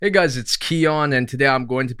Hey guys, it's Keon, and today I'm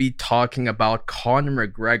going to be talking about Conor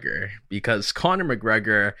McGregor because Conor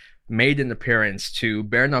McGregor made an appearance to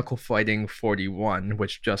Bare Knuckle Fighting 41,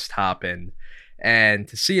 which just happened. And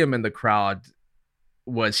to see him in the crowd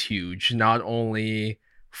was huge, not only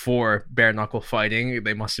for Bare Knuckle Fighting,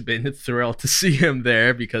 they must have been thrilled to see him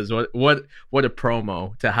there because what a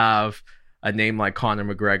promo to have a name like Conor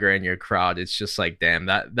McGregor in your crowd. It's just like, damn,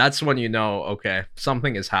 that's when you know, okay,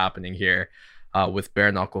 something is happening here with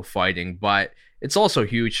bare knuckle fighting. But it's also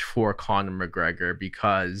huge for Conor McGregor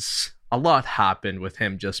because a lot happened with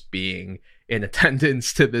him just being in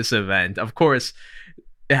attendance to this event. Of course,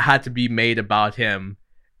 it had to be made about him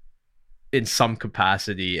in some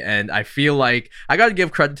capacity. And I feel like I got to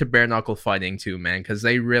give credit to bare knuckle fighting too, man, because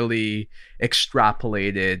they really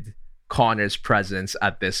extrapolated Conor's presence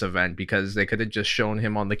at this event because they could have just shown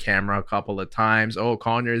him on the camera a couple of times. Oh,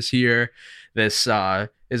 Conor's here. This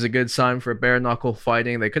is a good sign for bare knuckle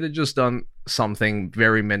fighting. They could have just done something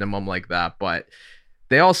very minimum like that, but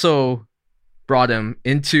they also brought him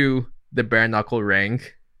into the bare knuckle ring,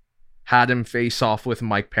 had him face off with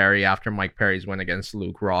Mike Perry after Mike Perry's win against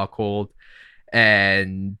Luke Rockhold,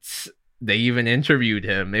 and they even interviewed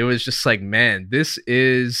him. It was just like, man, this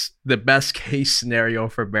is the best case scenario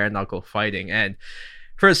for bare knuckle fighting. And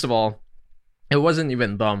first of all, it wasn't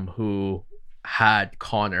even them who had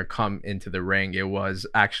Conor come into the ring. It was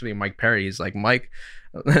actually Mike Perry. He's like,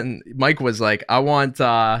 and Mike was like, I want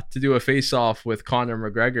to do a face off with Conor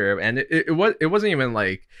McGregor. And it wasn't even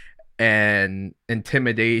like an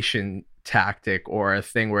intimidation tactic or a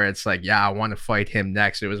thing where it's like, yeah, I want to fight him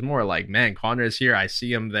next. It was more like, man, Conor's here. I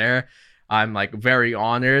see him there. I'm like very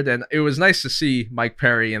honored. And it was nice to see Mike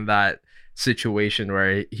Perry in that situation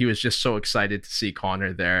where he was just so excited to see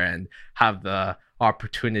Conor there and have the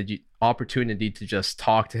opportunity to just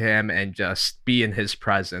talk to him and just be in his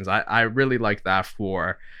presence. I really like that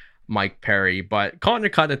for Mike Perry. But Conor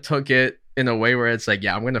kind of took it in a way where it's like,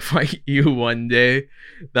 yeah, I'm going to fight you one day.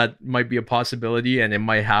 That might be a possibility and it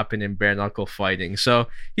might happen in bare knuckle fighting. So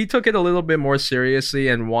he took it a little bit more seriously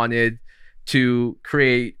and wanted to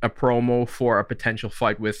create a promo for a potential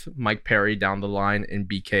fight with Mike Perry down the line in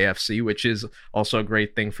BKFC, which is also a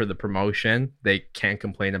great thing for the promotion. They can't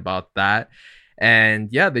complain about that. And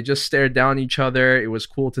yeah, they just stared down each other. It was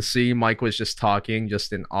cool to see. Mike was just talking,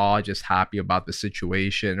 just in awe, just happy about the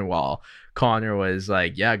situation, while Conor was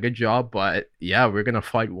like, yeah, good job, but yeah, we're going to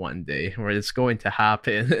fight one day where it's going to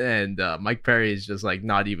happen. And Mike Perry is just like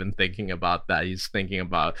not even thinking about that. He's thinking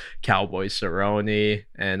about Cowboy Cerrone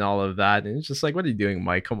and all of that. And it's just like, what are you doing,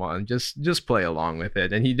 Mike? Come on, just play along with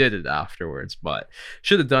it. And he did it afterwards, but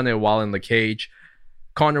should have done it while in the cage.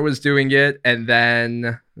 Conor was doing it, and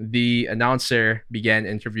then the announcer began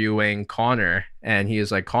interviewing Conor, and he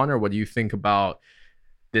is like, Conor, what do you think about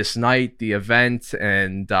this night, the event,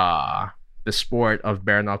 and the sport of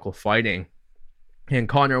bare knuckle fighting? And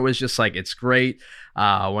Conor was just like, it's great.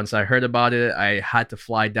 Once I heard about it, I had to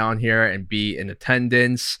fly down here and be in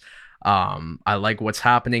attendance. I like what's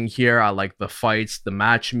happening here. I like the fights, the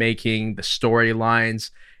matchmaking, the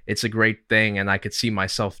storylines. It's a great thing, and I could see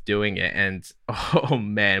myself doing it. And oh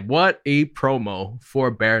man, what a promo for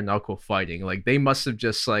bare knuckle fighting! Like they must have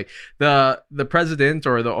just like the president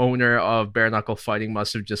or the owner of bare knuckle fighting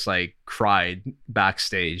must have just like cried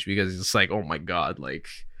backstage because it's like, oh my god, like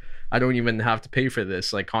I don't even have to pay for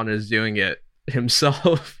this. Like Conor's doing it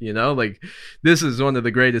himself, you know, like this is one of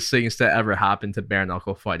the greatest things to ever happen to bare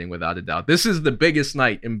knuckle fighting, without a doubt. This is the biggest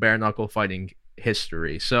night in bare knuckle fighting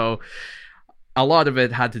history. So a lot of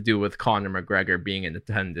it had to do with Conor McGregor being in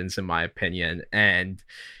attendance, in my opinion. And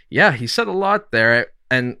yeah, he said a lot there.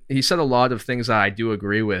 And he said a lot of things that I do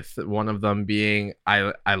agree with. One of them being,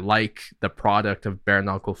 I like the product of bare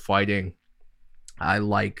knuckle fighting. I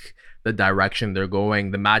like the direction they're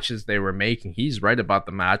going, the matches they were making. He's right about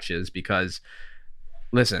the matches because,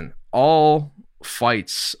 listen, all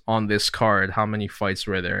fights on this card, how many fights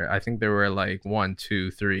were there? I think there were like 1,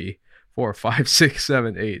 2, 3, 4, 5, 6,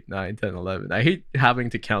 7, 8, 9, 10, 11. I hate having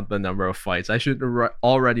to count the number of fights. I should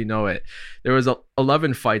already know it. There was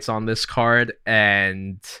 11 fights on this card,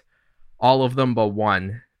 and all of them but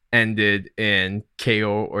one ended in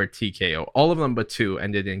KO or TKO. All of them but two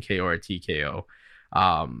ended in KO or TKO.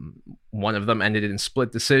 One of them ended in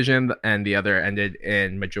split decision, and the other ended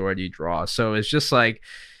in majority draw. So it's just like,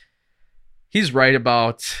 he's right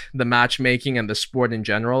about the matchmaking and the sport in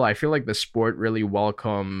general. I feel like the sport really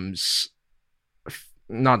welcomes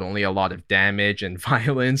not only a lot of damage and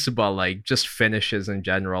violence, but like just finishes in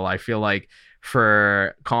general. I feel like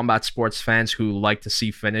for combat sports fans who like to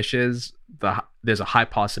see finishes, there's a high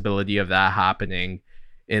possibility of that happening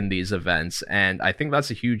in these events. And I think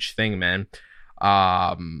that's a huge thing, man.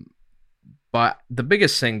 Um, but the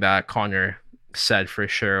biggest thing that Conor said for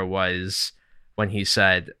sure was when he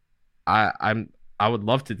said, I would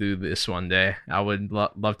love to do this one day. I would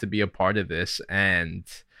love to be a part of this." And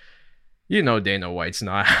Dana White's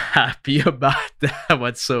not happy about that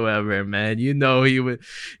whatsoever, man.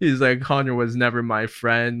 He's like, "Conor was never my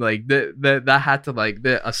friend." Like that had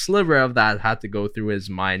to a sliver of that had to go through his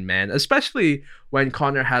mind, man. Especially when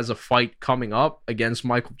Conor has a fight coming up against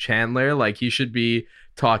Michael Chandler. Like, he should be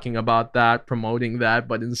talking about that, promoting that,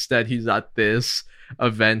 but instead he's at this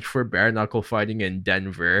event for bare knuckle fighting in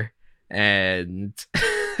Denver, and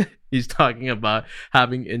he's talking about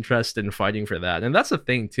having interest in fighting for that. And that's the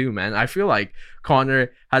thing too, man. I feel like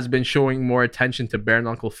Conor has been showing more attention to bare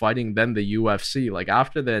knuckle fighting than the UFC. Like,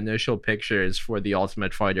 after the initial pictures for the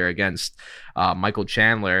Ultimate Fighter against Michael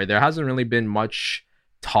Chandler, there hasn't really been much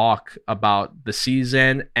talk about the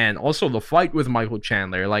season and also the fight with Michael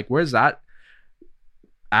Chandler. Like, where's that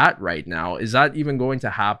at right now? Is that even going to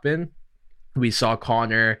happen? We saw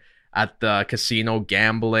Conor at the casino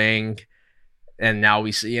gambling, and now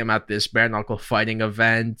we see him at this bare knuckle fighting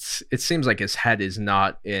event. It seems like his head is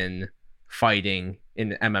not in fighting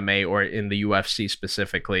in MMA or in the UFC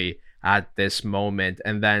specifically at this moment.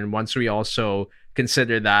 And then once we also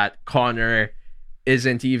consider that Conor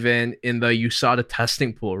isn't even in the USADA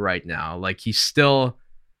testing pool right now, like, he's still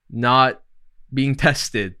not being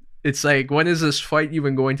tested. It's like, when is this fight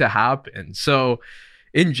even going to happen? So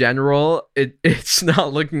in general, it's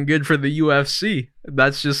not looking good for the UFC.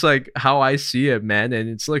 That's just like how I see it, man. And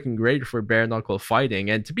it's looking great for bare knuckle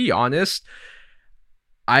fighting. And to be honest,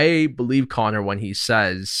 I believe Conor when he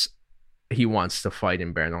says he wants to fight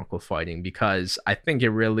in bare knuckle fighting, because I think it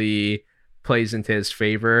really plays into his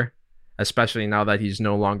favor, especially now that he's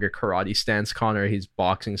no longer karate stance Conor, he's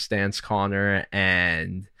boxing stance Conor.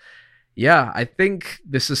 And yeah, I think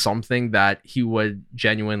this is something that he would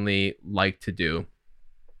genuinely like to do.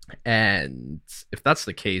 And if that's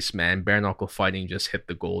the case, man, bare knuckle fighting just hit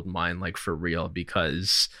the gold mine, like, for real.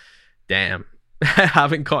 Because damn,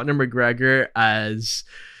 having Conor McGregor as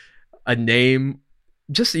a name,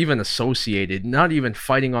 just even associated, not even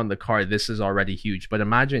fighting on the card, this is already huge. But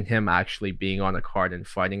imagine him actually being on a card and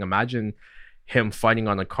fighting. Imagine him fighting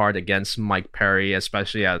on a card against Mike Perry,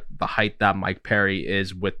 especially at the height that Mike Perry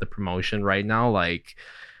is with the promotion right now. Like,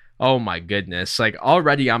 oh my goodness. Like,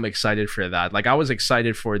 already I'm excited for that. Like, I was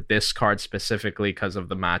excited for this card specifically because of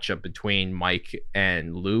the matchup between Mike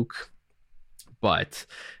and Luke. But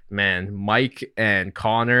man, Mike and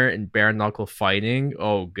Conor in bare knuckle fighting,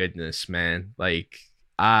 oh goodness, man. Like,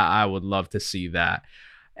 I would love to see that.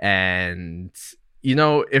 And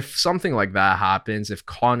if something like that happens, if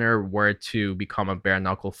Conor were to become a bare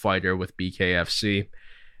knuckle fighter with BKFC,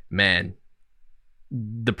 man,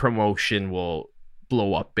 the promotion will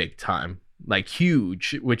blow up big time, like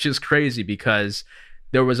huge, which is crazy, because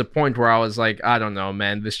there was a point where I was like, I don't know,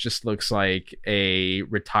 man, this just looks like a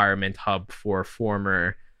retirement hub for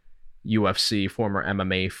former former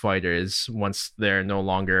MMA fighters. Once they're no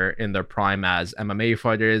longer in their prime as MMA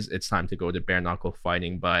fighters, it's time to go to bare knuckle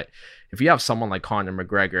fighting. But if you have someone like Conor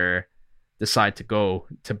McGregor decide to go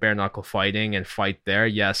to bare knuckle fighting and fight there,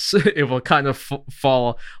 yes, it will kind of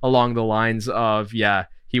fall along the lines of, yeah,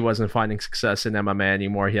 he wasn't finding success in MMA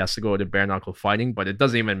anymore, he has to go to bare knuckle fighting. But it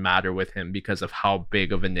doesn't even matter with him because of how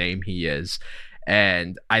big of a name he is.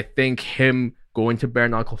 And I think him going to bare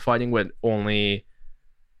knuckle fighting would only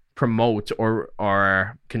promote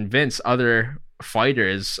or convince other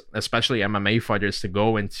fighters, especially MMA fighters, to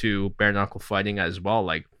go into bare knuckle fighting as well.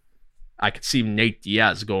 Like, I could see Nate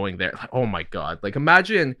Diaz going there. Like, oh my god, like,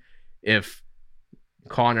 imagine if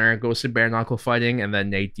Conor goes to bare knuckle fighting and then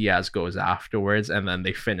Nate Diaz goes afterwards, and then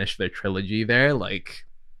they finish their trilogy there. Like,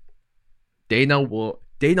 Dana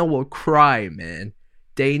will cry, man.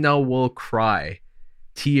 Dana will cry.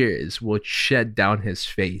 Tears will shed down his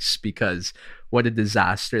face, because what a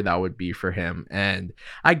disaster that would be for him. And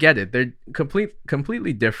I get it, they're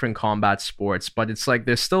completely different combat sports, but it's like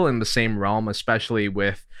they're still in the same realm, especially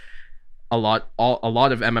with a lot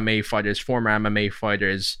of MMA fighters, former MMA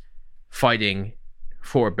fighters, fighting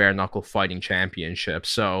for bare knuckle fighting championships.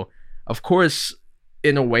 So of course,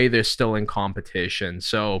 in a way, they're still in competition.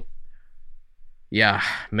 So yeah,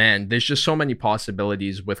 man, there's just so many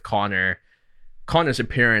possibilities with Conor's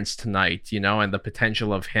appearance tonight, and the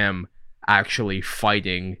potential of him actually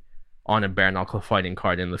fighting on a bare knuckle fighting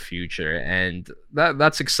card in the future. And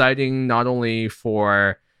that's exciting, not only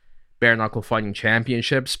for bare knuckle fighting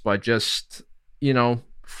championships, but just,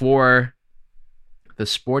 for the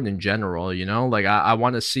sport in general. Like, I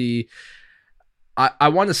want to see I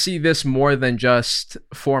want to see this more than just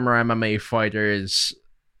former MMA fighters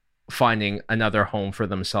finding another home for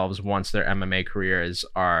themselves once their MMA careers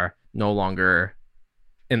are no longer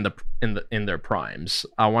in their primes.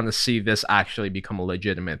 I want to see this actually become a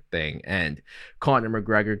legitimate thing, and Conor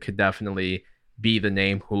McGregor could definitely be the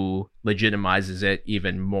name who legitimizes it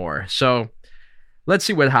even more. So let's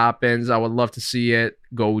see what happens. I would love to see it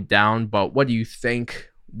go down, but what do you think?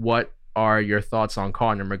 What are your thoughts on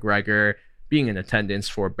Conor McGregor being in attendance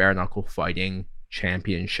for Bare Knuckle Fighting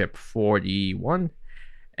Championship 41?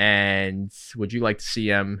 And would you like to see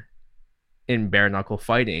him in bare knuckle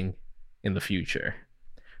fighting in the future?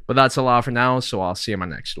 But that's a lot for now, so I'll see you in my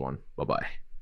next one. Bye bye.